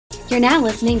You're now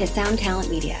listening to Sound Talent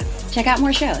Media. Check out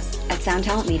more shows at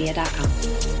soundtalentmedia.com.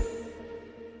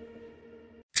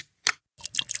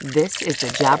 This is the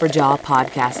Jabberjaw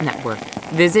Podcast Network.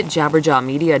 Visit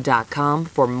jabberjawmedia.com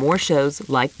for more shows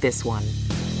like this one.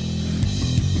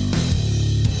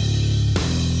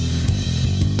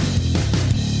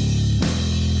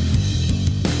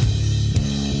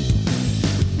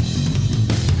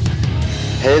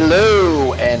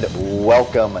 Hello and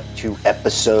welcome to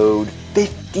episode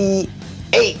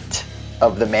 58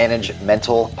 of the Manage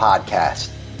Mental Podcast,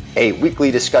 a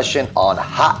weekly discussion on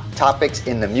hot topics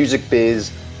in the music biz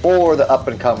for the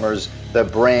up-and-comers, the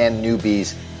brand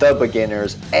newbies, the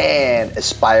beginners, and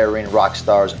aspiring rock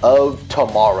stars of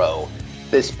tomorrow.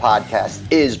 This podcast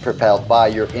is propelled by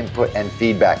your input and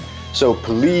feedback, so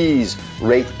please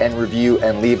rate and review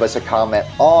and leave us a comment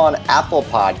on Apple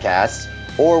Podcasts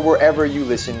or wherever you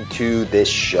listen to this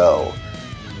show.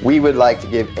 We would like to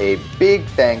give a big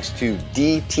thanks to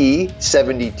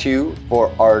DT72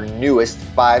 for our newest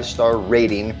 5-star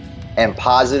rating and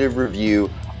positive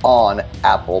review on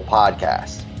Apple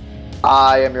Podcasts.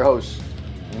 I am your host,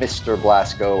 Mr.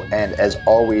 Blasco, and as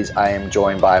always, I am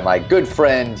joined by my good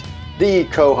friend, the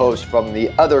co-host from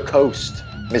the other coast,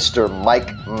 Mr.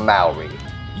 Mike Mowry.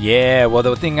 Yeah, well,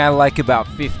 the thing I like about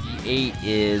 58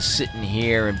 is sitting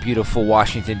here in beautiful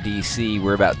Washington, D.C.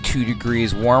 We're about 2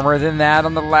 degrees warmer than that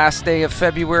on the last day of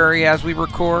February as we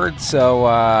record,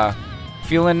 so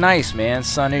feeling nice, man.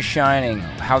 Sun is shining.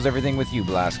 How's everything with you,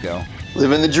 Blasco?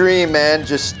 Living the dream, man.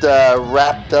 Just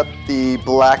wrapped up the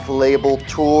Black Label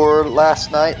tour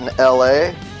last night in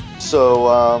L.A., so,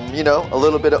 a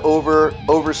little bit of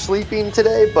oversleeping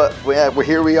today, but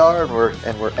here we are,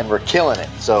 and we're killing it.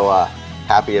 So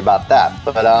happy about that.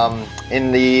 But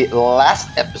in the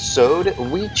last episode,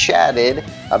 we chatted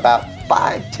about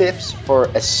 5 tips for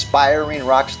aspiring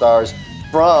rock stars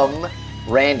from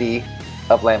Randy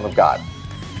of Lamb of God.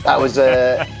 That was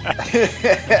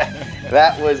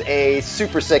a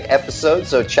super sick episode,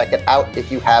 so check it out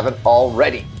if you haven't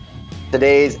already.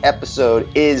 Today's episode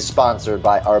is sponsored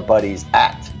by our buddies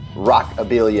at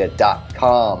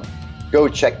rockabilia.com. Go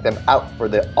check them out for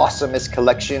the awesomest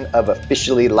collection of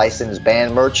officially licensed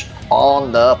band merch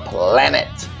on the planet.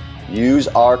 Use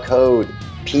our code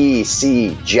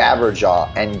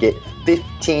PCJabberjaw and get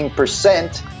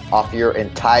 15% off your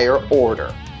entire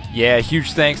order. Yeah,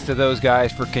 huge thanks to those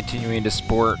guys for continuing to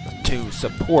support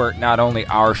not only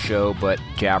our show, but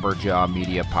Jabberjaw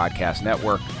Media Podcast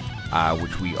Network,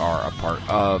 which we are a part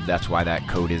of. That's why that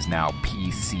code is now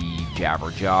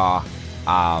PCJabberjaw.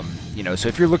 So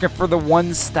if you're looking for the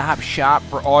one-stop shop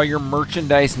for all your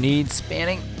merchandise needs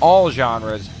spanning all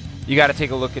genres, you got to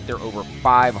take a look at their over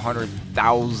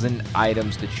 500,000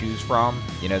 items to choose from.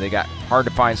 They got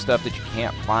hard-to-find stuff that you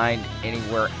can't find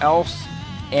anywhere else.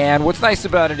 And what's nice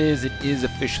about it is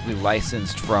officially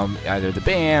licensed from either the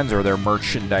bands or their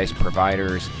merchandise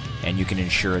providers, and you can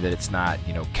ensure that it's not,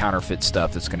 counterfeit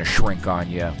stuff that's going to shrink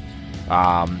on you.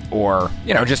 Or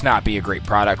just not be a great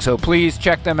product. So please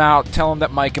check them out. Tell them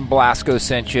that Mike and Blasco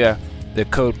sent you. The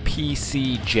code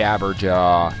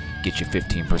PCJabberjaw get you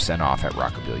 15% off at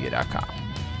rockabilia.com.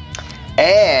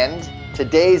 And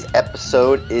today's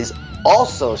episode is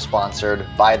also sponsored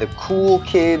by the cool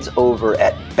kids over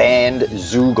at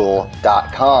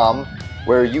bandzoogle.com,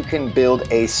 where you can build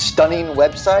a stunning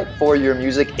website for your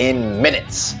music in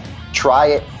minutes. Try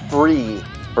it free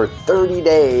for 30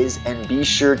 days and be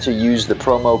sure to use the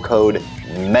promo code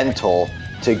MENTAL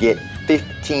to get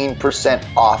 15%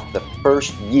 off the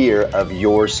first year of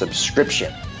your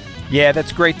subscription. Yeah,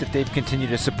 that's great that they've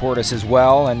continued to support us as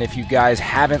well. And if you guys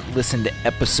haven't listened to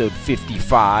episode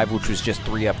 55, which was just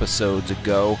 3 episodes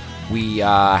ago, we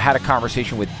had a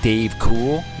conversation with Dave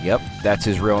Cool. Yep, that's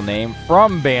his real name,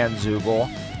 from Bandzoogle,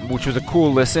 which was a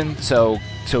cool listen. So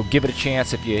give it a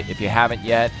chance if you haven't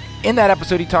yet. In that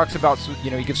episode, he talks about,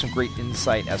 he gives some great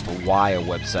insight as to why a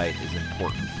website is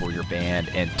important for your band,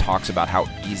 and talks about how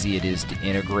easy it is to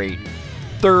integrate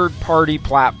third-party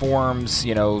platforms,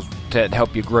 to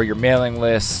help you grow your mailing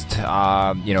list.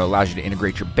 Allows you to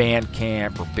integrate your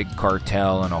Bandcamp or Big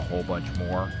Cartel and a whole bunch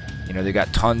more. They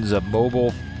got tons of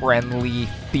mobile-friendly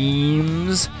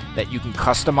themes that you can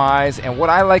customize. And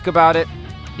what I like about it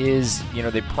is,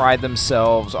 they pride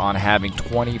themselves on having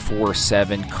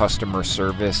 24/7 customer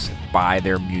service by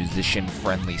their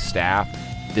musician-friendly staff.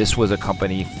 This was a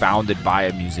company founded by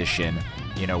a musician,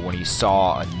 when he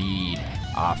saw a need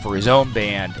for his own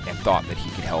band and thought that he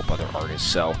could help other artists.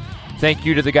 So thank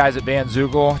you to the guys at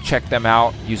Bandzoogle. Check them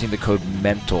out using the code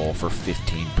MENTAL for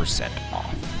 15%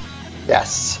 off.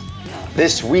 Yes.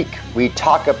 This week, we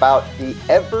talk about the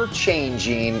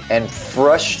ever-changing and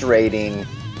frustrating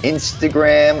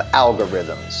Instagram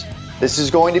algorithms. This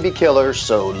is going to be killer,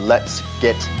 so let's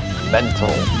get mental.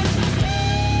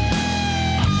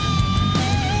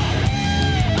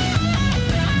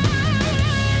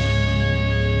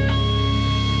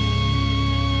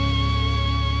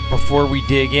 Before we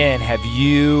dig in, have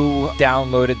you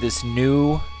downloaded this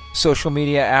new social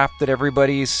media app that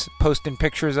everybody's posting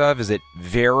pictures of? Is it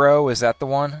Vero? Is that the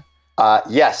one?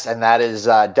 Yes, and that is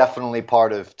definitely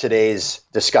part of today's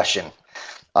discussion.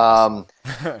 Mike,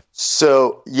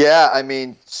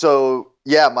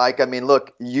 I mean,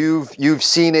 look, you've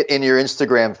seen it in your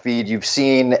Instagram feed. You've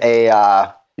seen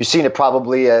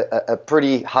probably a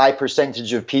pretty high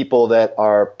percentage of people that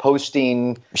are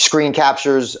posting screen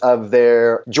captures of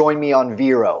their "Join Me on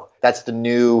Vero." That's the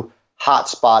new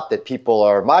hotspot that people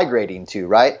are migrating to,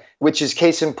 right? Which is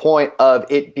case in point of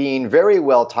it being very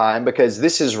well timed, because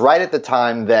this is right at the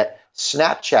time that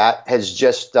Snapchat has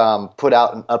just put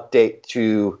out an update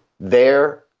to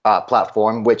their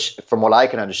platform, which, from what I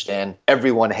can understand,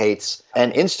 everyone hates.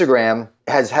 And Instagram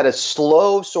has had a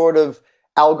slow sort of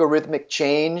algorithmic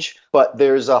change, but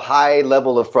there's a high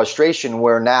level of frustration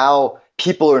where now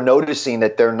people are noticing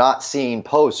that they're not seeing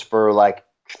posts for like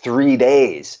 3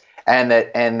 days, and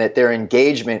that their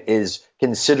engagement is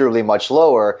considerably much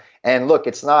lower. And look,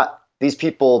 it's not these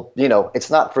people, it's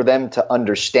not for them to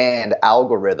understand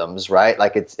algorithms, right?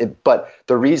 But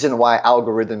the reason why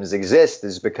algorithms exist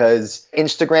is because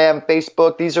Instagram,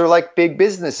 Facebook, these are like big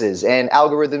businesses, and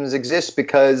algorithms exist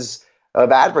because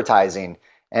of advertising.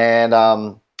 And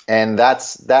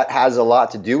that has a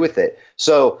lot to do with it.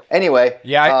 So anyway.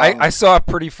 Yeah, I saw a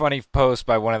pretty funny post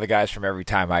by one of the guys from Every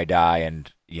Time I Die,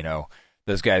 and,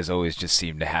 those guys always just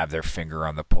seem to have their finger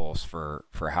on the pulse for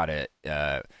how to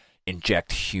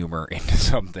inject humor into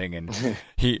something. And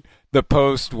the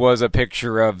post was a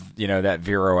picture of, that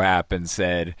Vero app, and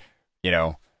said,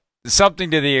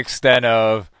 something to the extent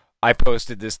of, I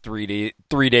posted this 3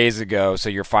 days ago, so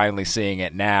you're finally seeing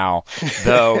it now.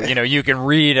 Though, you can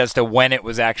read as to when it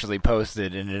was actually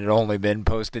posted, and it had only been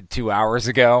posted 2 hours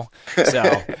ago. So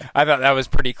I thought that was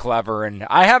pretty clever, and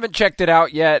I haven't checked it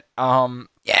out yet.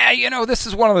 This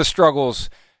is one of the struggles,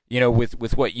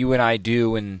 with what you and I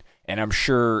do, and I'm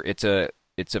sure it's a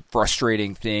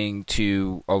frustrating thing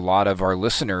to a lot of our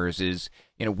listeners is,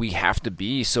 we have to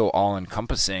be so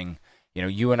all-encompassing.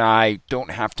 You and I don't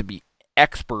have to be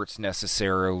experts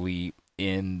necessarily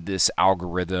in this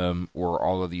algorithm or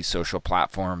all of these social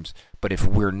platforms, but if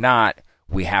we're not,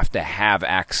 we have to have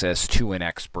access to an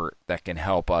expert that can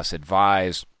help us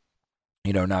advise,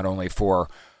 not only for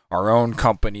our own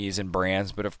companies and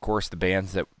brands, but of course the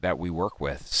bands that we work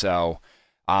with. So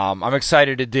I'm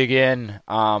excited to dig in,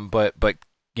 but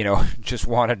just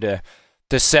wanted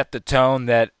to set the tone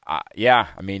that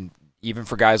even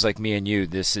for guys like me and you,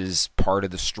 this is part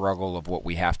of the struggle of what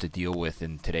we have to deal with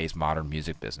in today's modern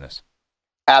music business.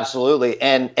 Absolutely.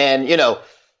 And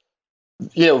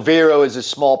Vero is a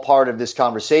small part of this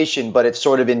conversation, but it's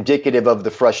sort of indicative of the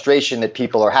frustration that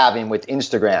people are having with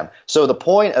Instagram. So the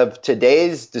point of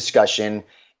today's discussion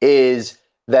is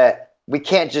that we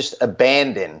can't just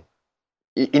abandon,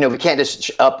 we can't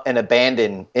just up and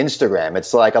abandon Instagram.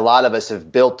 It's like a lot of us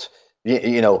have built,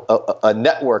 a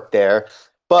network there.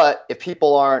 But if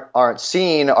people aren't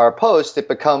seeing our post, it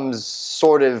becomes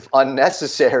sort of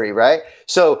unnecessary, right?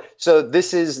 So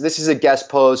this is a guest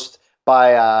post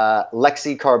by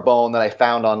Lexi Carbone that I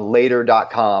found on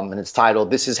later.com, and it's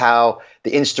titled, "This is How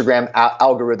the Instagram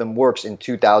Algorithm Works in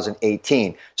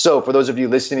 2018. So for those of you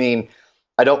listening,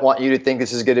 I don't want you to think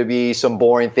this is going to be some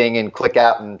boring thing and click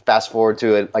out and fast forward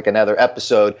to another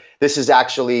episode. This is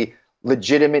actually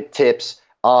legitimate tips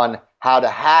on how to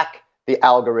hack the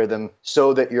algorithm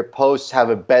so that your posts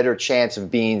have a better chance of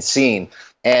being seen."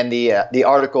 And the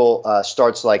article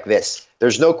starts like this.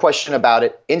 "There's no question about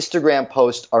it. Instagram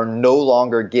posts are no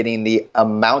longer getting the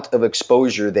amount of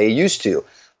exposure they used to.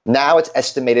 Now it's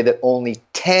estimated that only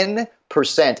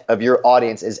 10% of your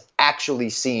audience is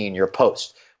actually seeing your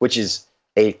post," which is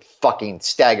a fucking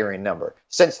staggering number.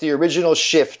 "Since the original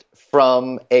shift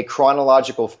from a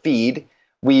chronological feed,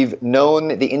 we've known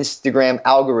the Instagram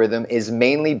algorithm is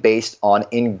mainly based on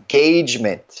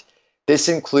engagement. This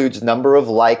includes number of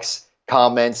likes,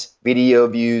 comments, video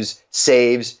views,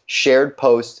 saves, shared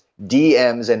posts,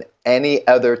 DMs, and any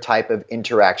other type of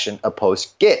interaction a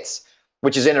post gets."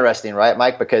 Which is interesting, right,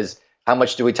 Mike? Because how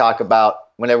much do we talk about,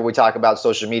 whenever we talk about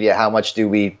social media, how much do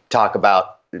we talk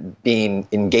about being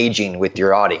engaging with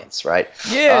your audience, right?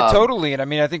 Yeah, totally. And I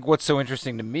mean, I think what's so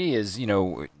interesting to me is,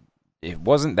 it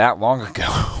wasn't that long ago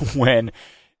when,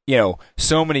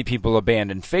 so many people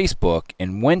abandoned Facebook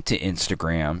and went to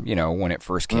Instagram, when it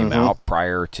first came out,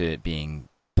 prior to it being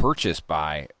purchased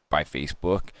by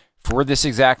Facebook for this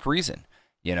exact reason.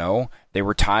 You know, they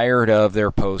were tired of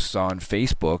their posts on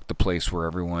Facebook, the place where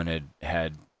everyone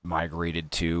had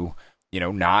migrated to, you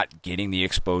know, not getting the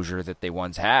exposure that they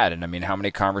once had. And I mean, how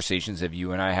many conversations have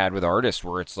you and I had with artists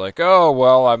where it's like, oh,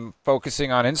 well, I'm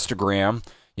focusing on Instagram,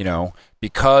 you know,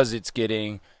 because it's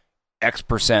getting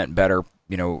X% better,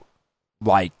 you know,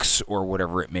 likes or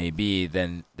whatever it may be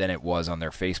than it was on their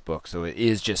Facebook. So it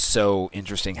is just so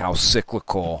interesting how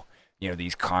cyclical, you know,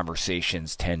 these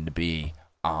conversations tend to be.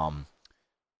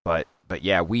 But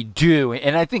yeah, we do.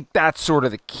 And I think that's sort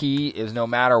of the key is no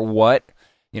matter what,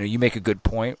 you know, you make a good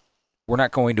point. We're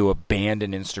not going to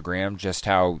abandon Instagram just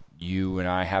how you and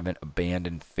I haven't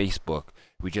abandoned Facebook.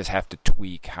 We just have to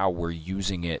tweak how we're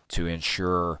using it to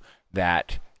ensure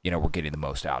that, you know, we're getting the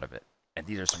most out of it. And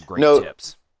these are some great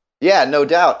tips. Yeah, no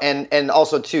doubt. And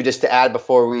also too, just to add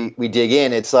before we dig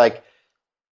in, it's like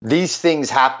these things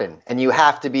happen and you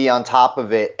have to be on top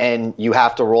of it and you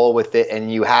have to roll with it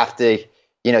and you have to,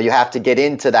 you know, you have to get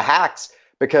into the hacks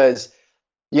because,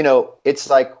 you know, it's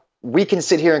like we can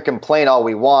sit here and complain all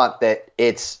we want that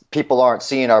it's people aren't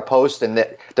seeing our post and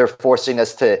that they're forcing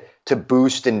us to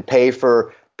boost and pay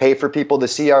for people to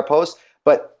see our post,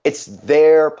 but it's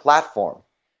their platform.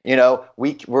 You know,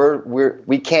 we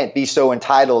can't be so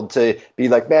entitled to be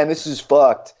like, man, this is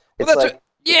fucked. It's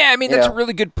that's a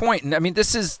really good point. And I mean,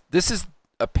 this is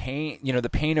a pain, you know, the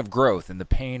pain of growth and the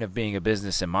pain of being a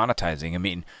business and monetizing. I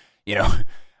mean, you know,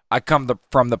 I come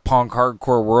from the punk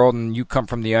hardcore world and you come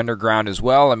from the underground as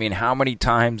well. I mean, how many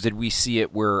times did we see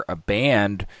it where a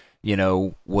band, you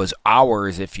know, was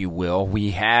ours, if you will?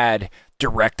 We had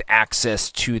direct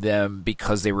access to them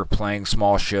because they were playing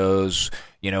small shows.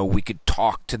 You know, we could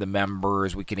talk to the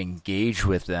members, we could engage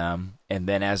with them. And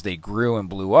then as they grew and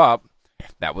blew up,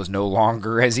 that was no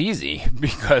longer as easy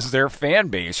because their fan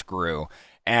base grew.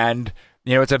 And,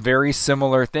 you know, it's a very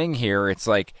similar thing here. It's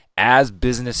like as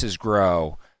businesses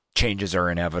grow, changes are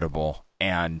inevitable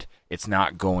and it's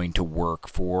not going to work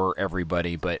for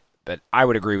everybody. But I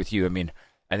would agree with you. I mean,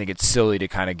 I think it's silly to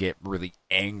kind of get really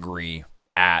angry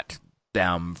at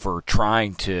them for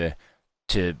trying to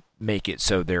make it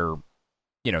so their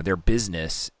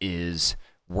business is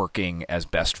working as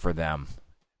best for them.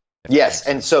 Yes,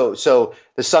 and so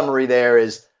the summary there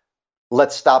is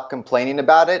let's stop complaining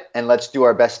about it and let's do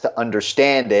our best to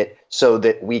understand it so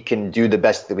that we can do the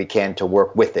best that we can to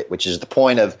work with it, which is the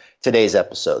point of today's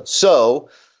episode. So,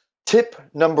 tip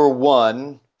number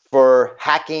 1 for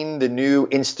hacking the new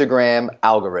Instagram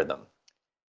algorithm.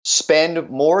 Spend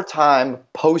more time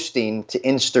posting to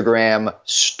Instagram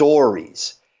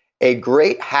stories. A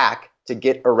great hack to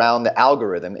get around the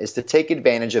algorithm is to take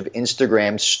advantage of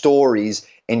Instagram stories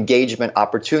engagement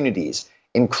opportunities,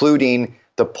 including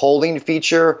the polling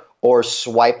feature or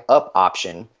swipe up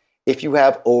option if you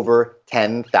have over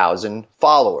 10,000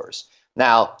 followers.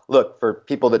 Now, look, for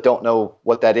people that don't know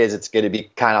what that is, it's going to be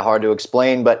kind of hard to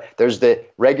explain, but there's the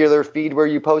regular feed where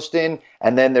you post in,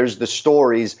 and then there's the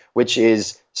stories, which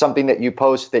is something that you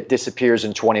post that disappears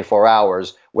in 24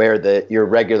 hours, where your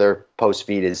regular post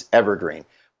feed is evergreen.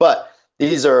 But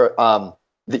these are,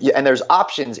 and there's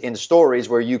options in stories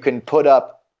where you can put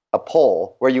up a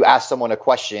poll where you ask someone a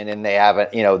question and they have a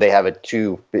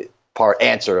 2-part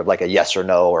answer of like a yes or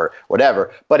no or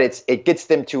whatever, but it gets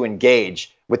them to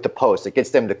engage with the post. It gets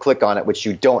them to click on it, which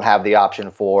you don't have the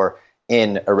option for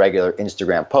in a regular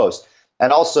Instagram post.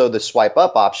 And also the swipe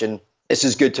up option, this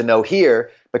is good to know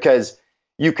here because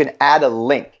you can add a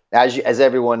link. As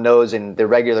everyone knows, in the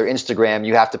regular Instagram,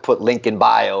 you have to put link in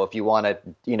bio if you want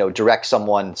to, direct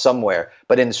someone somewhere.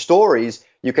 But in stories,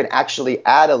 you can actually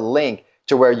add a link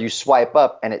to where you swipe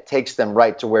up and it takes them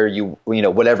right to where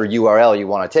whatever URL you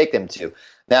want to take them to.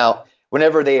 Now,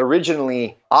 whenever they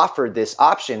originally offered this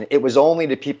option, it was only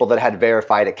to people that had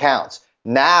verified accounts.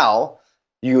 Now,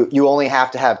 you only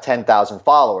have to have 10,000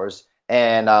 followers.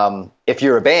 And if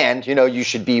you're a band, you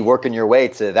should be working your way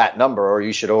to that number or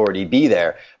you should already be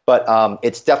there. But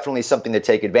it's definitely something to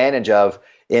take advantage of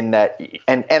in that.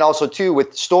 And also, too,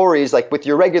 with stories, like with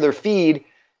your regular feed,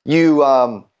 you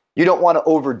don't want to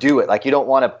overdo it. Like you don't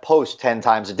want to post 10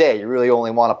 times a day. You really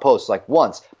only want to post like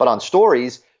once. But on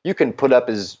stories, you can put up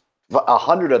as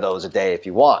 100 of those a day if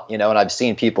you want, and I've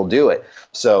seen people do it.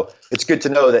 So it's good to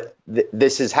know that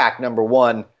this is hack number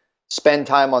 1. Spend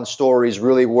time on stories,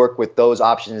 really work with those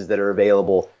options that are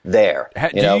available there.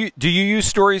 Do you use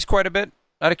stories quite a bit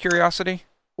out of curiosity?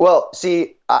 Well,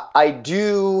 see, I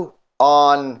do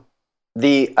on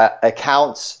the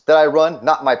accounts that I run,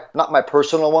 not my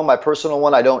personal one. My personal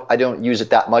one, I don't use it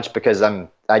that much because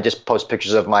I just post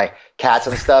pictures of my cats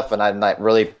and stuff, and I'm not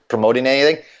really promoting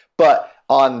anything. But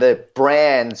on the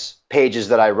brands pages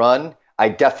that I run, I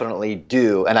definitely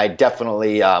do. And I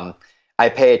definitely, I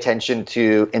pay attention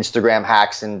to Instagram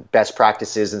hacks and best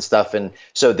practices and stuff. And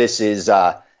so this is,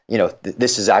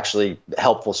 this is actually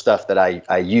helpful stuff that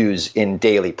I use in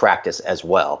daily practice as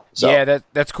well. So yeah,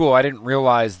 that's cool. I didn't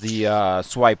realize the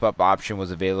swipe up option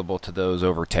was available to those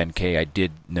over 10K. I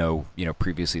did know,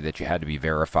 previously that you had to be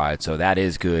verified. So that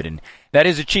is good. And that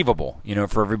is achievable.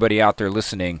 For everybody out there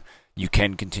listening, you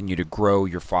can continue to grow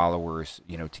your followers,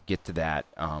 to get to that,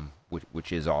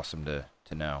 which is awesome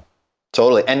to know.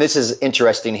 Totally. And this is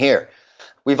interesting here.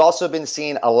 We've also been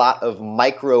seeing a lot of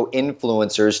micro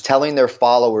influencers telling their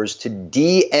followers to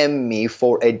DM me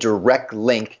for a direct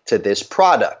link to this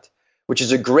product, which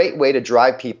is a great way to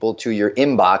drive people to your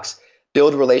inbox,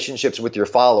 build relationships with your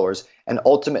followers, and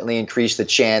ultimately increase the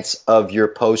chance of your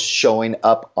post showing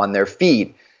up on their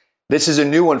feed. This is a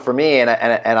new one for me, and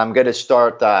I'm going to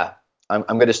start. I'm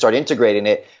going to start integrating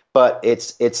it. But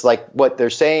it's like what they're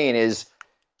saying is,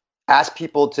 ask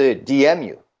people to DM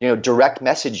you, direct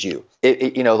message you.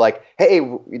 Like, hey,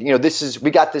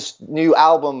 we got this new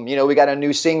album, we got a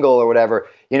new single or whatever,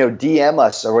 DM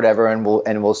us or whatever, and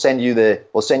we'll send you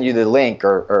the link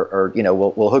or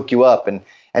we'll hook you up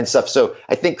and stuff. So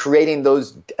I think creating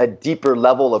a deeper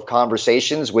level of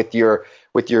conversations with your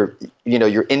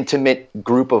intimate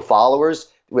group of followers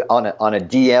on a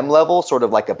DM level, sort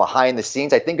of like a behind the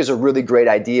scenes, I think is a really great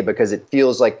idea, because it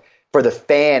feels like for the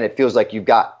fan, it feels like you've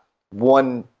got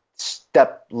one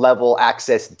step level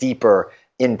access deeper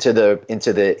into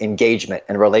the engagement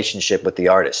and relationship with the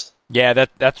artist. Yeah,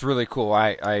 that's really cool.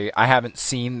 I haven't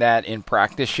seen that in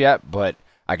practice yet, but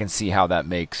I can see how that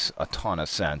makes a ton of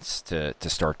sense to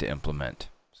start to implement.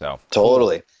 So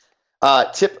totally.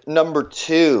 Tip number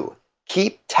 2,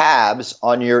 keep tabs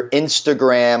on your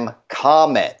Instagram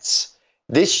comments.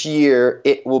 This year,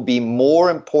 it will be more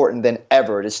important than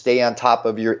ever to stay on top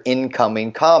of your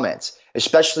incoming comments,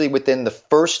 especially within the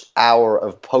first hour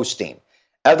of posting.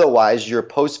 Otherwise, your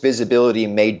post visibility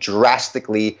may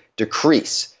drastically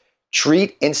decrease.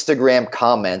 Treat Instagram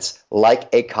comments like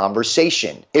a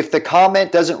conversation. If the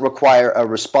comment doesn't require a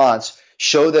response,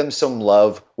 show them some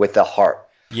love with a heart.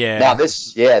 Yeah. Now,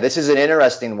 this is an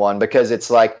interesting one, because it's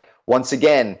like, once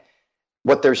again,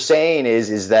 what they're saying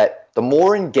is that the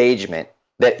more engagement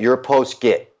that your posts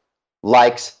get,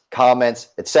 likes, comments,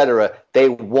 etc., they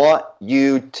want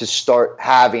you to start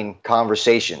having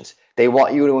conversations. They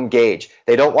want you to engage.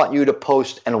 They don't want you to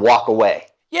post and walk away.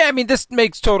 Yeah, I mean, this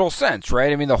makes total sense,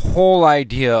 right? I mean, the whole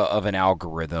idea of an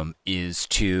algorithm is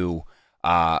to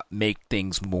make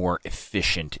things more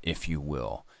efficient, if you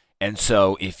will. And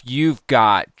so if you've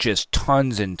got just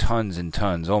tons and tons and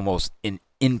tons, almost an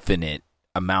infinite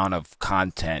amount of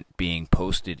content being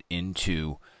posted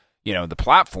into, the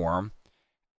platform,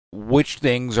 which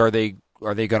things are they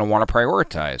going to want to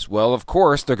prioritize? Well, of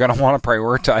course, they're going to want to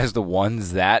prioritize the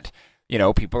ones that,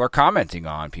 people are commenting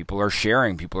on, people are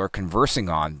sharing, people are conversing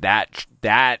on. That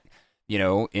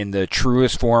in the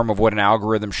truest form of what an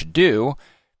algorithm should do,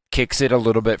 kicks it a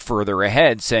little bit further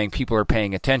ahead, saying people are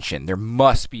paying attention. There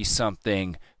must be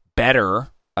something better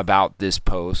about this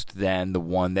post than the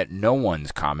one that no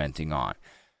one's commenting on.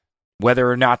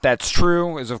 Whether or not that's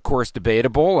true is, of course,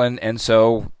 debatable, and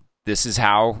so this is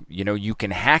how you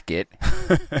can hack it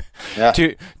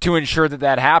to ensure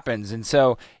that happens. And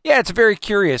so, yeah, it's very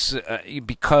curious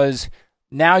because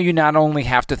now you not only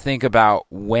have to think about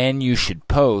when you should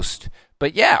post,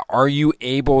 but are you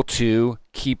able to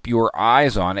keep your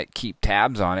eyes on it, keep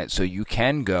tabs on it, so you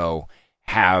can go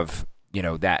have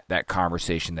that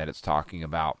conversation that it's talking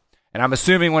about. And I'm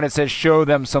assuming when it says show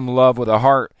them some love with a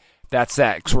heart, that's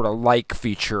that sort of like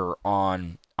feature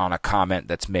on a comment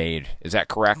that's made. Is that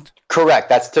correct? Correct.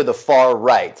 That's to the far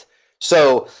right.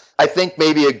 So I think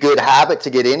maybe a good habit to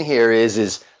get in here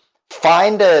is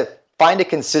find a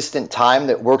consistent time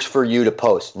that works for you to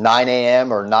post, 9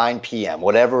 a.m. or 9 p.m.,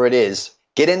 whatever it is.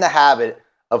 Get in the habit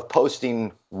of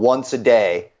posting once a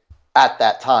day at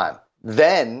that time.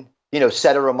 Then,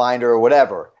 set a reminder or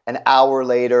whatever. An hour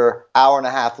later, hour and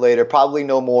a half later, probably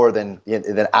no more than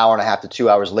an hour and a half to 2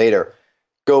 hours later,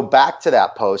 go back to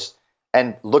that post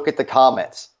and look at the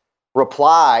comments.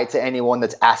 Reply to anyone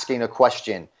that's asking a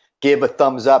question. Give a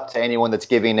thumbs up to anyone that's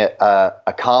giving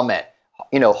a comment.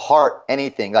 Heart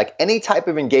anything. Like any type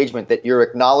of engagement that you're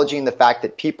acknowledging the fact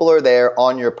that people are there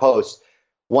on your post.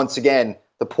 Once again,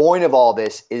 the point of all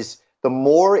this is the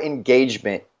more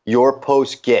engagement your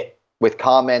posts get with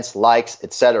comments, likes,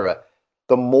 etc.,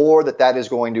 the more that is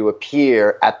going to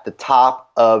appear at the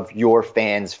top of your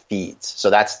fans' feeds. So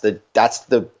that's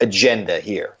the agenda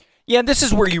here. Yeah, this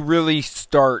is where you really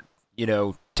start,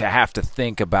 to have to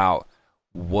think about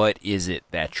what is it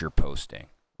that you're posting,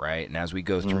 right? And as we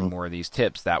go through more of these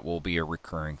tips, that will be a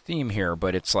recurring theme here.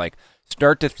 But it's like,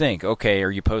 start to think, okay,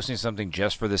 are you posting something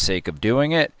just for the sake of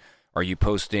doing it? Are you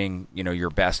posting, your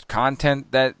best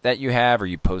content that you have? Are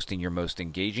you posting your most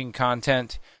engaging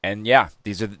content? And yeah,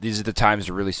 these are the times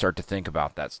to really start to think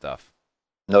about that stuff.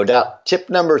 No doubt. Tip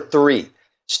number 3,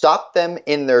 stop them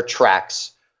in their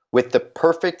tracks with the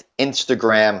perfect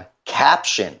Instagram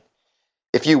caption.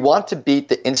 If you want to beat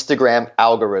the Instagram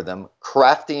algorithm,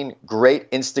 crafting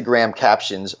great Instagram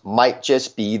captions might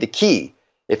just be the key.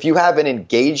 If you have an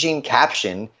engaging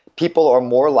caption, people are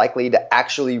more likely to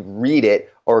actually read it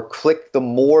or click the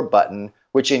more button,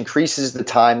 which increases the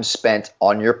time spent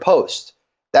on your post.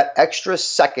 That extra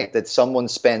second that someone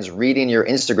spends reading your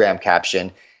Instagram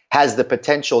caption has the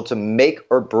potential to make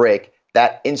or break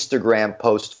that Instagram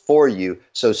post for you.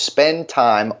 So spend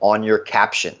time on your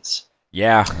captions.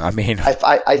 Yeah, I mean,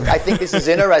 I think this is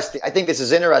interesting. I think this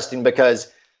is interesting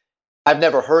because I've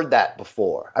never heard that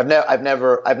before. I've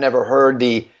never heard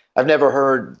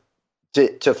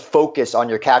to focus on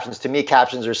your captions. To me,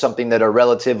 captions are something that are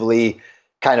relatively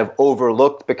kind of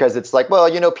overlooked because it's like,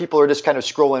 well, people are just kind of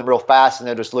scrolling real fast and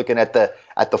they're just looking at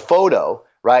the photo,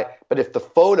 right? But if the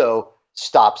photo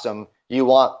stops them, you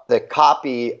want the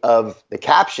copy of the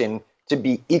caption to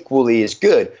be equally as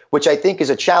good, which I think is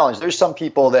a challenge. There's some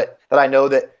people that I know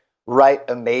that write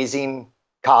amazing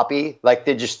copy, like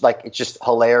they're just like, it's just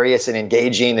hilarious and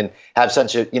engaging and have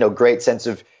such a great sense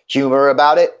of humor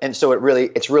about it. And so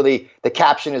it's really the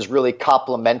caption is really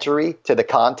complimentary to the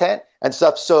content and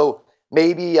stuff. So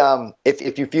maybe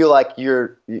if you feel like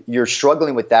you're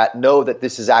struggling with that, know that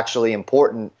this is actually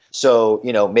important. So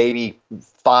maybe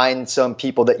find some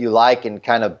people that you like and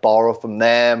kind of borrow from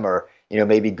them, or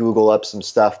maybe Google up some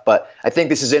stuff. But I think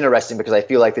this is interesting because I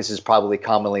feel like this is probably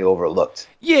commonly overlooked.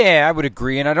 Yeah, I would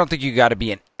agree. And I don't think you got to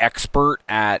be an expert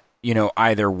at,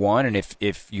 either one. And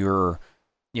if your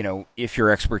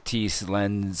expertise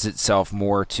lends itself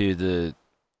more to the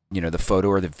photo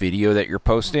or the video that you're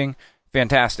posting,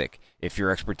 fantastic. If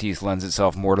your expertise lends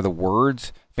itself more to the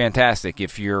words, fantastic.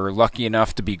 If you're lucky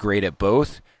enough to be great at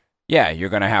both, yeah, you're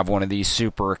going to have one of these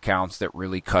super accounts that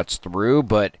really cuts through.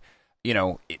 But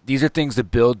these are things to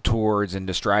build towards and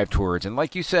to strive towards. And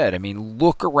like you said, I mean,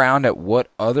 look around at what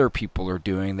other people are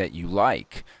doing that you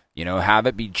like. Have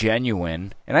it be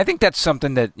genuine. And I think that's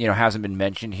something that, hasn't been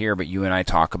mentioned here, but you and I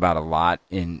talk about a lot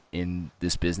in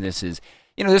this business is,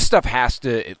 this stuff has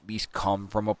to at least come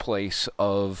from a place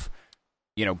of,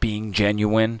 being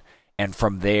genuine. And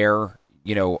from there,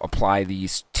 apply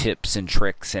these tips and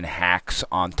tricks and hacks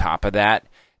on top of that.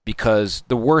 Because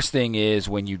the worst thing is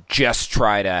when you just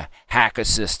try to hack a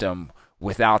system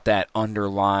without that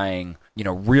underlying,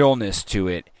 realness to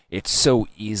it, it's so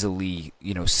easily,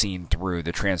 seen through.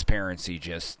 The transparency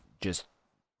just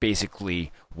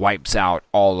basically wipes out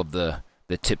all of the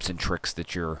tips and tricks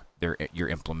that you're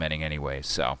implementing anyway.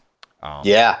 So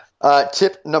yeah.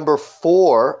 Tip number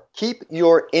 4, keep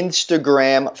your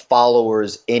Instagram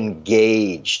followers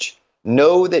engaged.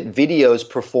 Know that videos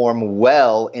perform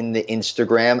well in the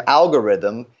Instagram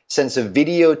algorithm since a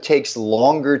video takes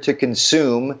longer to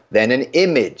consume than an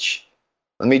image.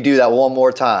 Let me do that one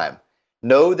more time.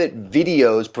 Know that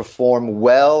videos perform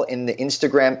well in the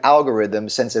Instagram algorithm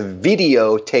since a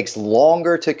video takes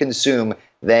longer to consume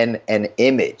than an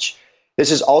image.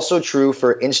 This is also true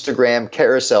for Instagram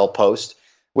carousel posts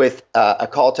with a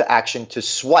call to action to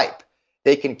swipe.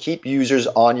 They can keep users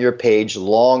on your page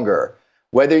longer.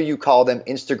 Whether you call them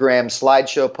Instagram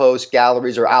slideshow posts,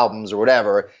 galleries, or albums, or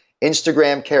whatever,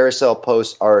 Instagram carousel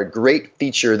posts are a great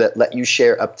feature that let you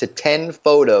share up to 10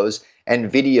 photos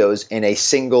and videos in a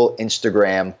single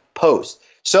Instagram post.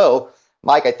 So,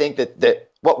 Mike, I think that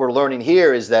what we're learning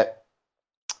here is that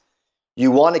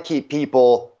you want to keep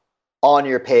people on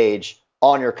your page,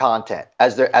 on your content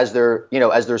as they're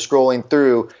scrolling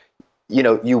through.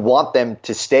 You want them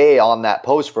to stay on that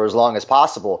post for as long as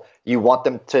possible. You want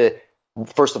them to,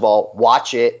 first of all,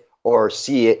 watch it or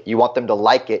see it. You want them to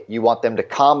like it. You want them to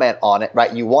comment on it,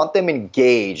 right? You want them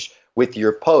engaged with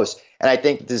your post. And I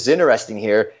think this is interesting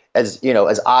here, as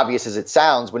obvious as it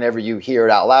sounds, whenever you hear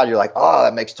it out loud, you're like, oh,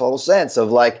 that makes total sense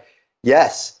of like,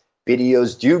 yes,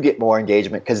 videos do get more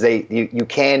engagement because you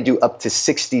can do up to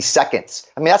 60 seconds.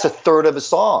 I mean, that's a third of a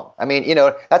song. I mean,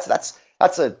 that's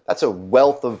a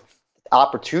wealth of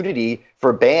opportunity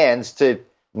for bands to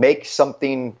make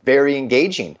something very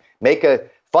engaging. Make a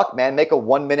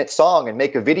 1-minute song and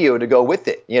make a video to go with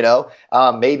it.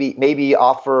 Maybe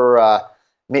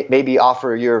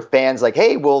offer your fans like,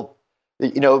 hey, we'll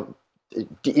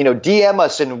DM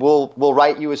us and we'll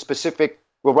write you a specific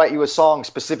we'll write you a song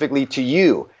specifically to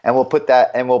you, and we'll put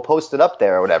that and we'll post it up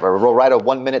there or whatever. Or we'll write a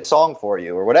 1-minute song for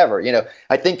you or whatever.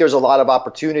 I think there's a lot of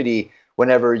opportunity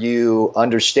whenever you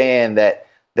understand that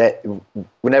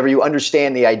whenever you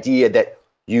understand the idea that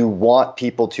you want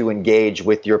people to engage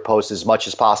with your posts as much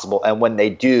as possible, and when they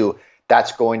do,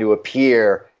 that's going to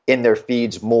appear in their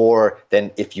feeds more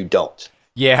than if you don't.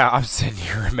 Yeah, I'm sitting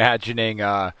here imagining.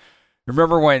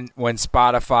 Remember when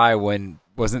Spotify,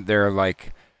 wasn't there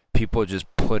like people just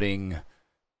putting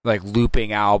like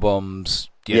looping albums?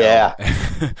 Yeah.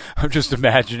 I'm just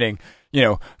imagining,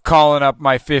 calling up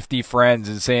my 50 friends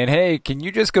and saying, hey, can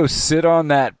you just go sit on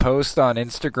that post on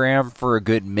Instagram for a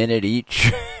good minute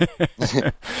each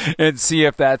and see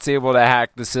if that's able to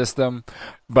hack the system?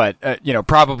 But,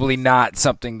 probably not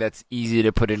something that's easy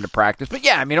to put into practice. But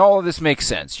yeah, I mean, all of this makes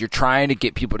sense. You're trying to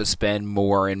get people to spend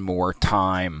more and more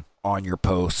time on your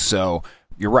posts. So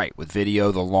you're right. With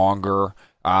video, the longer,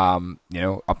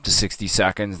 up to 60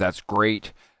 seconds, that's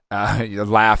great. You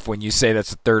laugh when you say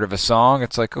that's a third of a song.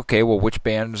 It's like, okay, well, which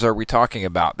bands are we talking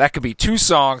about? That could be 2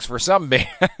 songs for some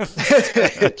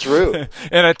bands. True.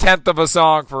 And a tenth of a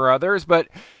song for others. But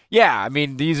yeah, I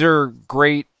mean, these are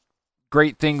great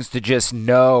things to just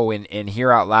know and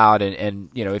hear out loud. And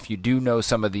if you do know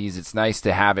some of these, it's nice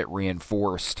to have it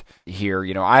reinforced here.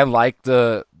 I like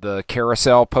the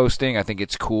carousel posting. I think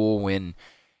it's cool when,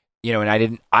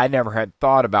 and I never had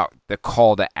thought about the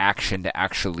call to action to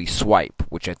actually swipe,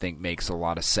 which I think makes a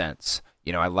lot of sense.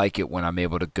 I like it when I'm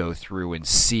able to go through and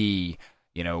see,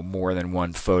 more than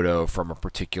one photo from a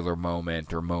particular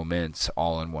moment or moments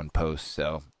all in one post.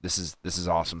 So this is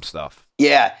awesome stuff.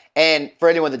 Yeah. And for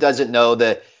anyone that doesn't know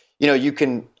that, you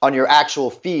can, on your actual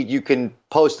feed, you can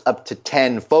post up to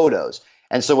 10 photos.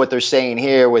 And so what they're saying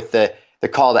here with the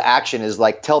call to action is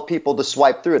like, tell people to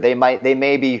swipe through. They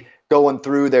may be going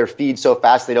through their feed so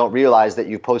fast they don't realize that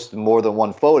you posted more than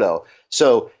one photo.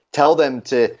 So tell them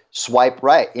to swipe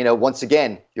right. Once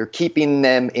again, you're keeping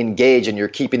them engaged and you're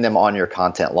keeping them on your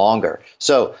content longer.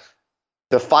 So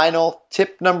the final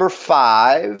tip number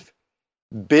 5,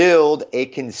 build a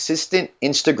consistent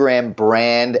Instagram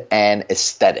brand and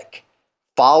aesthetic.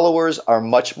 Followers are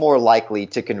much more likely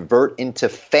to convert into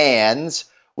fans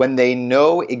when they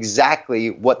know exactly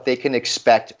what they can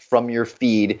expect from your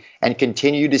feed and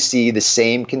continue to see the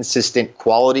same consistent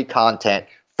quality content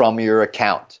from your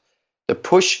account. The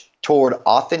push toward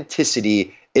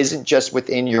authenticity isn't just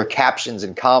within your captions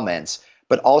and comments,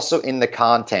 but also in the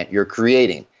content you're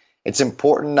creating. It's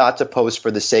important not to post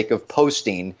for the sake of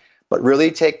posting, but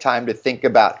really take time to think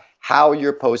about how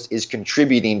your post is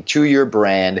contributing to your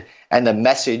brand and the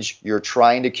message you're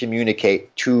trying to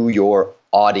communicate to your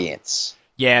audience.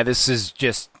 Yeah, this is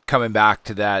just coming back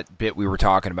to that bit we were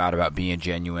talking about being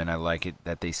genuine. I like it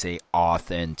that they say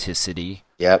authenticity.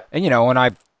 Yep. And, and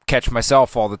I catch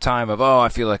myself all the time of, I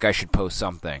feel like I should post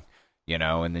something,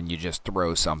 and then you just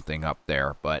throw something up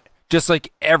there. But just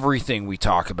like everything we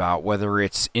talk about, whether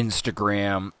it's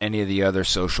Instagram, any of the other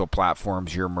social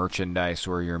platforms, your merchandise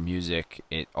or your music,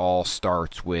 it all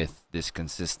starts with this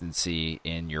consistency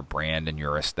in your brand and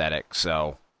your aesthetic.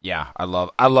 So, yeah, I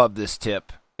love this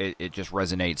tip. It just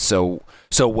resonates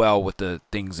so well with the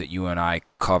things that you and I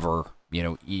cover,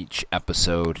 each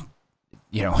episode,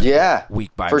 yeah,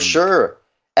 week by week. For sure.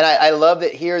 And I love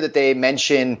it here that they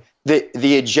mention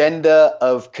the agenda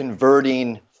of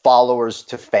converting followers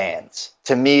to fans.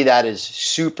 To me, that is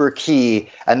super key.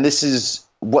 And this is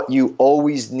what you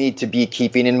always need to be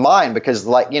keeping in mind because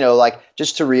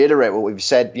just to reiterate what we've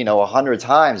said, 100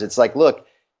 times, it's like, look,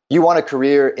 you want a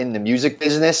career in the music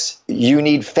business, you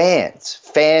need fans.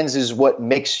 Fans is what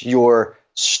makes your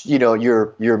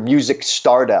music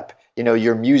startup,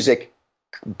 your music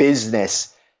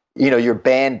business, your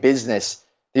band business.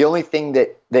 The only thing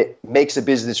that makes a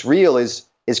business real is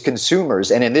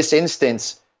consumers. And in this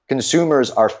instance, consumers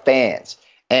are fans.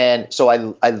 And so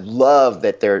I love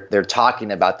that they're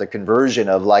talking about the conversion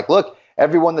of like, look,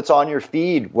 everyone that's on your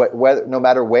feed, whether, no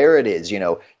matter where it is,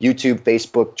 YouTube,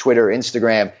 Facebook, Twitter,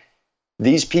 Instagram,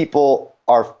 these people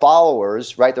are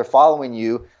followers, right? They're following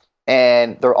you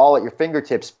and they're all at your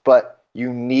fingertips, but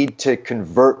you need to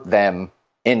convert them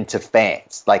into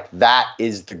fans. Like that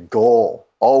is the goal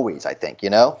always, I think,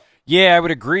 Yeah, I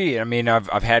would agree. I mean,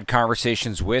 I've had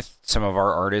conversations with some of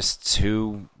our artists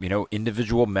who,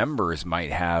 individual members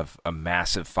might have a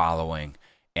massive following.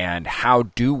 And how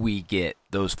do we get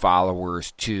those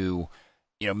followers to,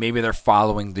 maybe they're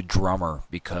following the drummer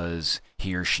because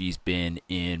he or she's been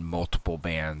in multiple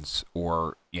bands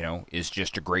or, is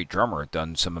just a great drummer,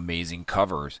 done some amazing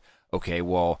covers. Okay,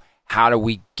 well, how do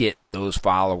we get those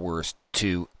followers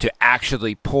to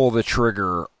actually pull the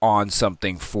trigger on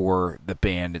something for the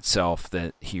band itself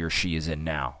that he or she is in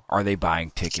now? Are they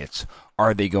buying tickets?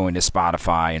 Are they going to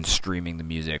Spotify and streaming the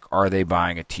music? Are they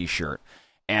buying a t-shirt?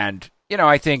 And,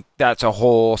 I think that's a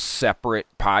whole separate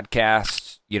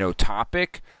podcast,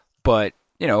 topic. But,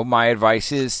 my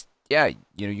advice is,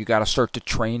 you got to start to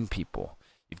train people.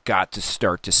 You've got to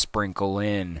start to sprinkle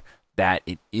in that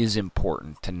it is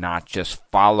important to not just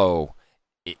follow,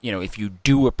 if you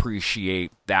do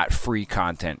appreciate that free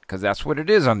content, because that's what it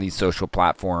is on these social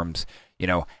platforms.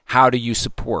 How do you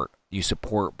support? You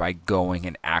support by going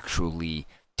and actually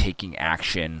taking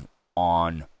action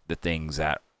on the things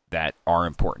that are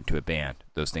important to a band.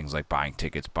 Those things like buying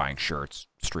tickets, buying shirts,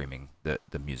 streaming the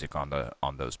music on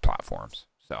those platforms.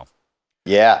 So,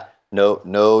 yeah.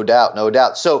 No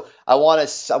doubt. So I want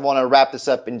to wrap this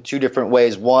up in two different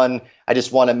ways. One, I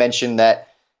just want to mention that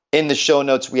in the show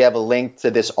notes, we have a link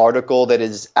to this article that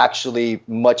is actually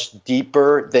much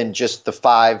deeper than just the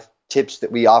 5 tips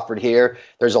that we offered here.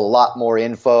 There's a lot more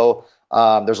info.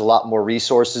 There's a lot more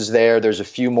resources there. There's a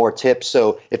few more tips.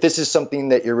 So if this is something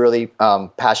that you're really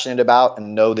passionate about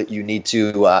and know that you need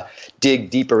to dig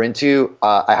deeper into,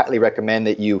 I highly recommend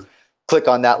that you click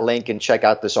on that link and check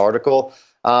out this article.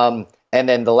 And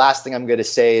then the last thing I'm going to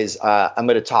say is I'm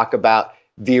going to talk about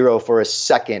Vero for a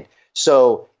second.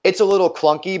 So it's a little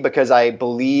clunky because I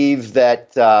believe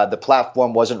that the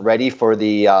platform wasn't ready for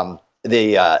the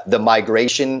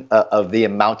migration of the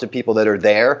amount of people that are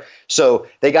there. So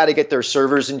they got to get their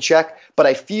servers in check. But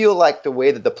I feel like the way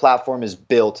that the platform is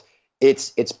built,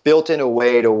 it's built in a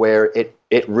way to where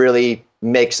it really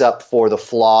makes up for the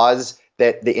flaws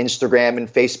that the Instagram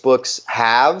and Facebooks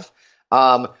have.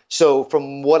 So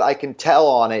from what I can tell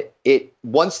on it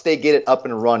once they get it up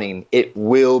and running, it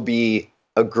will be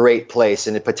a great place,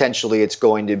 and it's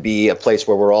going to be a place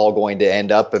where we're all going to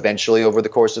end up eventually over the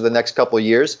course of the next couple of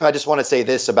years. I just want to say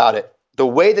this about it. The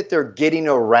way that they're getting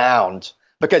around,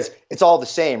 because it's all the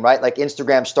same, right? Like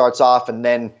Instagram starts off and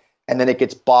then it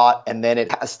gets bought and then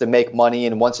it has to make money.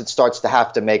 And once it starts to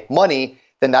have to make money,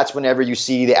 then that's whenever you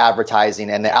see the advertising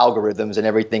and the algorithms and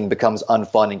everything becomes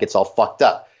unfun and gets all fucked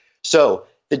up. So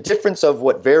the difference of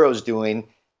what Vero's doing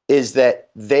is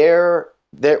that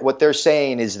what they're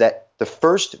saying is that the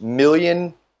first 1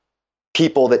 million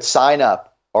people that sign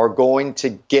up are going to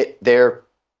get their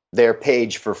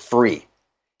page for free.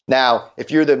 Now,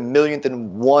 if you're the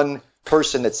 1,000,001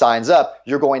 person that signs up,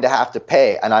 you're going to have to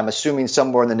pay. And I'm assuming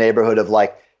somewhere in the neighborhood of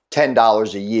like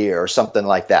 $10 a year or something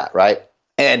like that, right?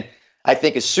 And I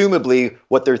think assumably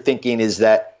what they're thinking is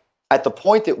that at the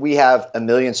point that we have 1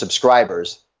 million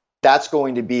subscribers, that's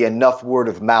going to be enough word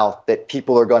of mouth that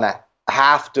people are going to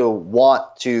have to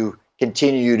want to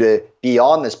continue to be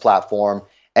on this platform,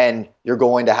 and you're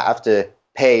going to have to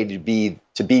pay to be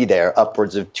there,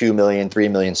 upwards of 2 million, 3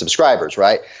 million subscribers,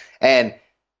 right? And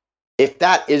if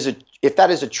that is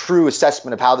a true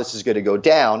assessment of how this is going to go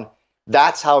down,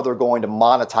 that's how they're going to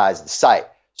monetize the site.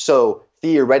 So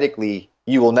theoretically,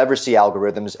 you will never see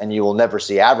algorithms and you will never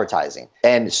see advertising.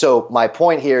 And so my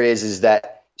point here is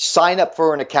that sign up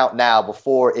for an account now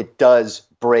before it does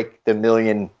break the 1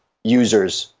 million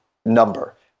users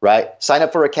number, right? Sign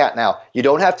up for an account now. You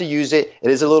don't have to use it.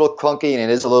 It is a little clunky and it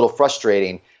is a little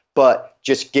frustrating, but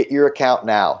just get your account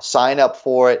now. Sign up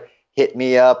for it. Hit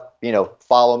me up.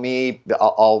 Follow me.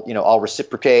 I'll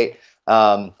reciprocate.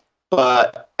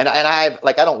 But I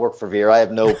don't work for Vero. I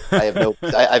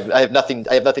have nothing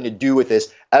to do with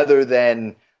this other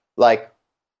than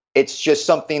it's just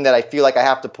something that I feel like I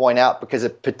have to point out because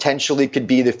it potentially could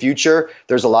be the future.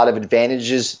 There's a lot of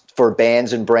advantages for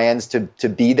bands and brands to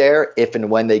be there if and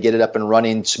when they get it up and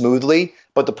running smoothly.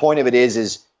 But the point of it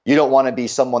is you don't want to be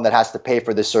someone that has to pay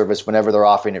for this service whenever they're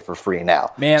offering it for free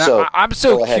now. Man, so I'm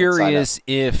so curious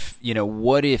if,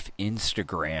 what if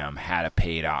Instagram had a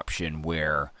paid option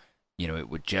where, it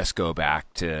would just go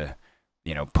back to,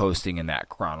 posting in that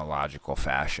chronological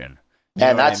fashion.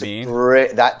 And that's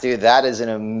great. That is an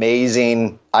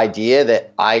amazing idea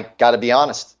that I got to be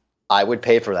honest, I would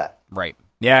pay for that. Right.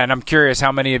 Yeah, and I'm curious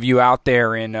how many of you out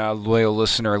there in loyal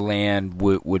listener land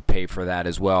would pay for that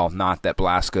as well. Not that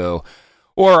Blasco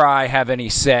or I have any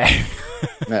say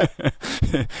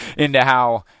into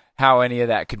how any of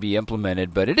that could be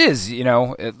implemented, but it is,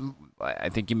 I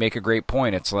think you make a great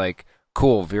point. It's like,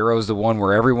 cool, Vero's the one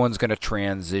where everyone's going to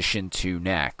transition to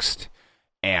next,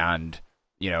 and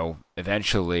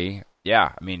eventually,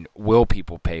 will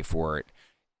people pay for it?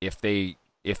 If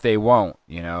they won't,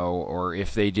 or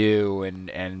if they do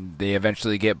and they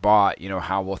eventually get bought,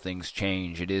 how will things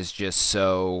change? It is just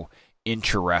so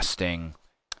interesting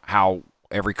how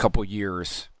every couple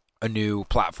years a new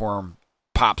platform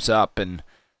pops up, and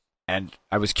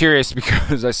I was curious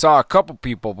because I saw a couple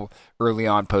people early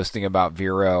on posting about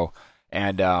Vero,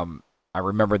 and I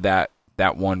remembered that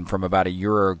one from about a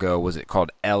year ago. Was it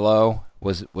called Elo?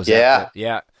 Was yeah.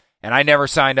 Yeah. And I never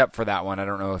signed up for that one. I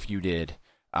don't know if you did.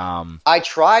 I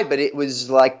tried, but it was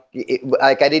like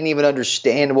I didn't even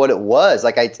understand what it was.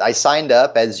 Like I signed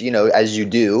up as you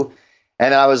do,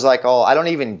 and I was like, oh, I don't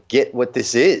even get what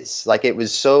this is. Like it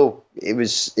was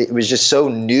just so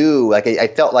new. Like I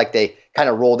felt like they kind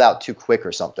of rolled out too quick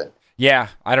or something. Yeah,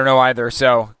 I don't know either.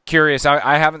 So curious.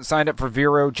 I haven't signed up for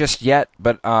Vero just yet,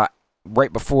 but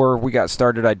right before we got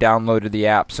started, I downloaded the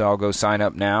app, so I'll go sign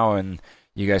up now, and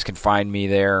you guys can find me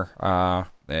there.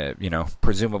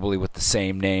 Presumably with the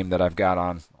same name that I've got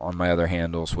on my other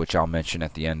handles, which I'll mention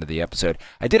at the end of the episode.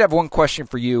 I did have one question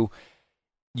for you.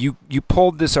 You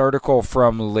pulled this article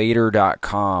from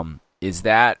Later.com. Is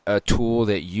that a tool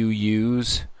that you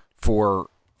use for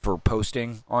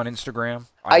posting on Instagram?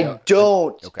 I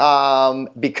don't, okay.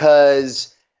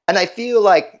 Because, and I feel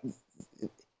like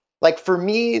for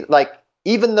me, like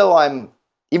even though I'm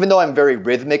very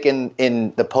rhythmic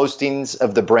in the postings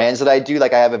of the brands that I do,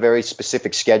 like I have a very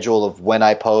specific schedule of when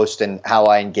I post and how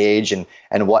I engage and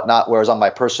whatnot. Whereas on my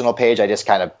personal page, I just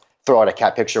kind of throw out a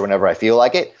cat picture whenever I feel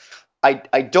like it.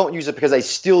 I don't use it because I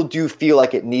still do feel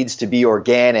like it needs to be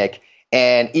organic.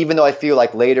 And even though I feel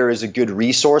like Later is a good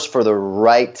resource for the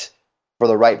right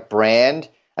brand,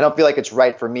 I don't feel like it's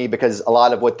right for me because a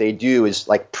lot of what they do is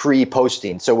like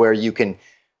pre-posting. So where you can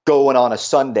go in on a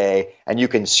Sunday and you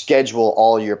can schedule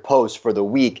all your posts for the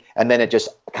week, and then it just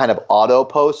kind of auto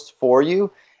posts for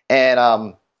you.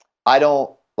 And my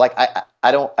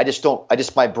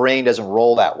brain doesn't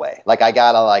roll that way. Like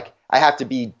I have to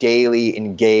be daily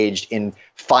engaged in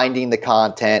finding the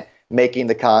content, making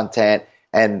the content,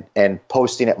 and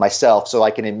posting it myself so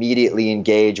I can immediately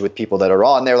engage with people that are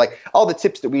on there. Like all the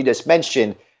tips that we just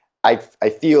mentioned, I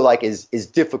feel like is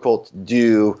difficult to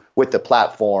do with the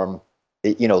platform,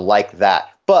 like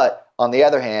that. But on the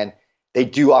other hand, they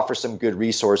do offer some good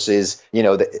resources,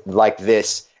 like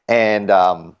this, and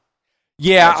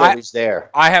it's always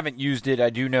there. I haven't used it. I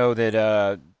do know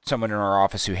that someone in our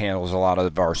office who handles a lot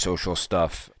of our social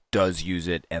stuff does use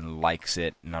it and likes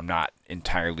it, and I'm not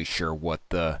entirely sure what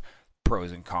the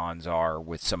pros and cons are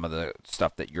with some of the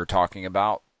stuff that you're talking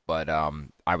about. But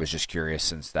I was just curious,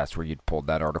 since that's where you'd pulled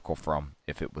that article from,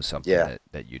 if it was something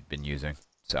that you'd been using.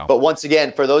 So, but once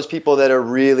again, for those people that are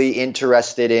really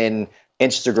interested in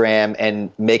Instagram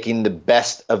and making the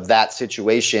best of that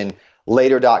situation,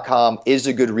 Later.com is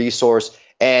a good resource,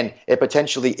 and it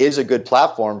potentially is a good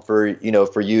platform for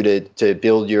you to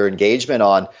build your engagement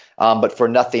on. But for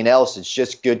nothing else, it's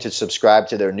just good to subscribe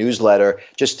to their newsletter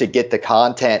just to get the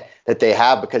content that they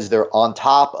have, because they're on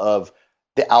top of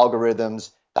the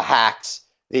algorithms, the hacks,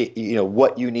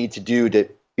 what you need to do to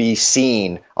be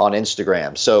seen on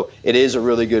Instagram. So it is a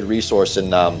really good resource,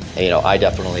 and I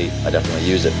definitely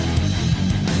use it.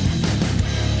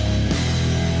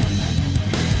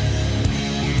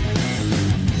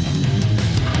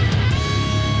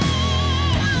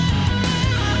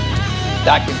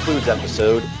 That concludes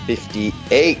episode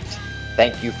 58.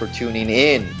 Thank you for tuning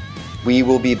in. We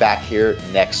will be back here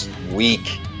next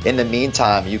week. In the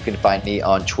meantime, you can find me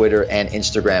on Twitter and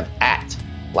Instagram at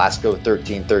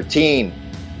Blasco1313.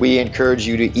 We encourage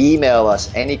you to email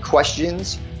us any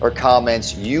questions or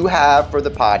comments you have for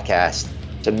the podcast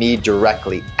to me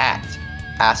directly at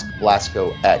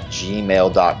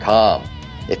askblasco@gmail.com.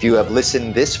 If you have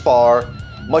listened this far,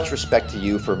 much respect to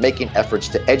you for making efforts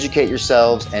to educate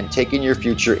yourselves and taking your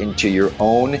future into your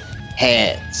own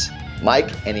hands. Mike,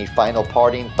 any final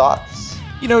parting thoughts?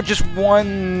 Just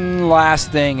one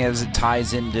last thing as it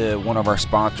ties into one of our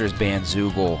sponsors,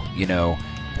 Bandzoogle.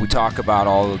 We talk about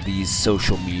all of these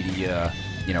social media,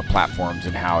 platforms,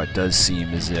 and how it does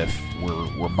seem as if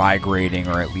we're migrating,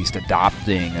 or at least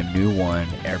adopting a new one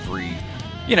every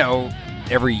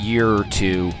year or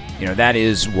two. That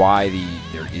is why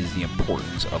there is the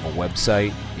importance of a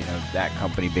website. That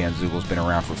company, Bandzoogle, has been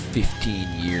around for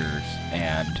 15 years,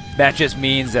 and that just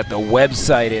means that the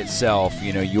website itself,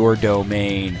 your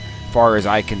domain, far as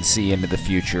I can see into the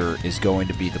future, is going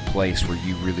to be the place where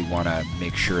you really want to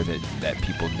make sure that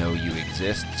people know you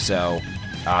exist. So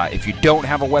if you don't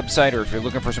have a website, or if you're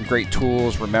looking for some great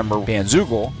tools, remember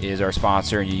Bandzoogle is our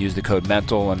sponsor, and you use the code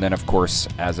MENTAL. And then, of course,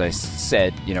 as I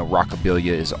said,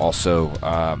 Rockabilia is also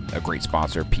a great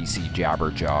sponsor. PC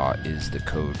Jabberjaw is the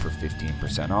code for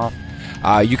 15% off.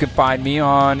 You can find me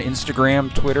on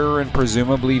Instagram, Twitter, and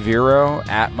presumably Vero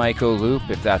at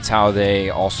MikeO'Loop, if that's how they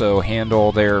also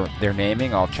handle their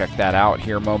naming. I'll check that out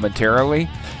here momentarily.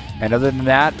 And other than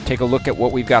that, take a look at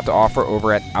what we've got to offer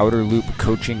over at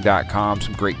outerloopcoaching.com.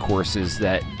 Some great courses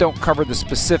that don't cover the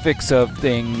specifics of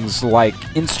things like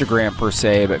Instagram per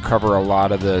se, but cover a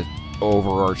lot of the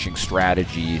overarching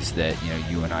strategies that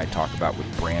you and I talk about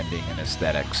with branding and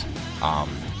aesthetics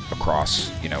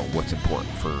across what's important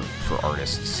for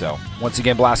artists. So once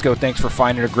again, Blasco, thanks for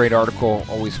finding a great article.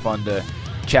 Always fun to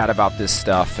chat about this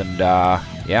stuff. And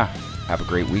have a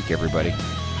great week, everybody.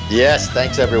 Yes,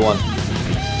 thanks everyone.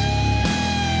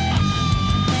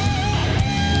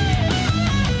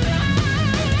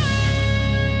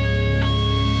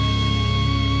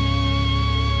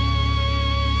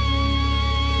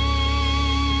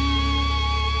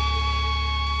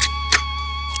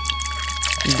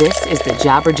 This is the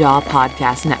Jabberjaw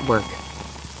Podcast Network.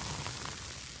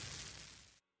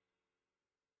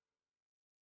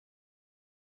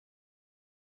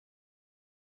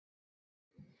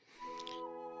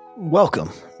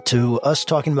 Welcome to us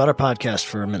talking about our podcast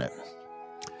for a minute.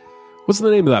 What's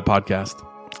the name of that podcast?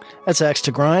 That's Axe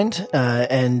to Grind,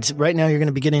 and right now you're going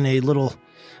to be getting a little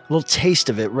taste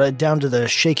of it, right down to the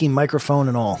shaky microphone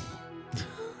and all.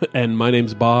 And my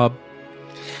name's Bob.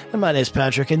 And my name's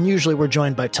Patrick, and usually we're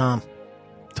joined by Tom.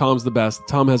 Tom's the best.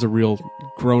 Tom has a real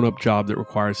grown-up job that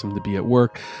requires him to be at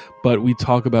work, but we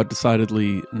talk about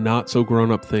decidedly not so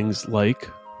grown-up things like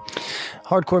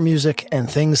hardcore music and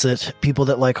things that people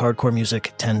that like hardcore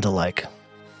music tend to like.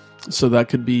 So that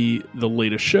could be the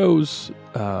latest shows,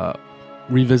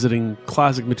 revisiting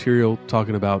classic material,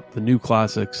 talking about the new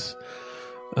classics,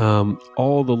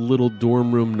 all the little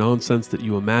dorm room nonsense that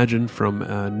you imagine from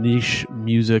niche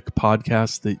music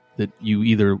podcasts that you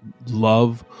either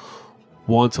love,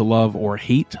 want to love, or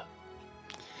hate.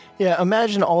 Yeah,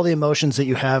 imagine all the emotions that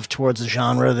you have towards a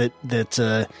genre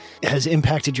that has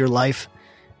impacted your life,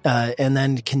 and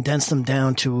then condense them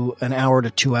down to an hour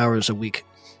to 2 hours a week.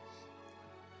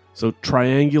 So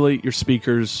triangulate your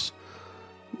speakers,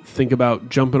 think about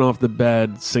jumping off the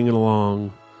bed, singing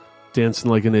along, dancing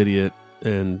like an idiot,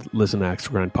 and listen to Axe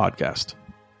to Grind podcast.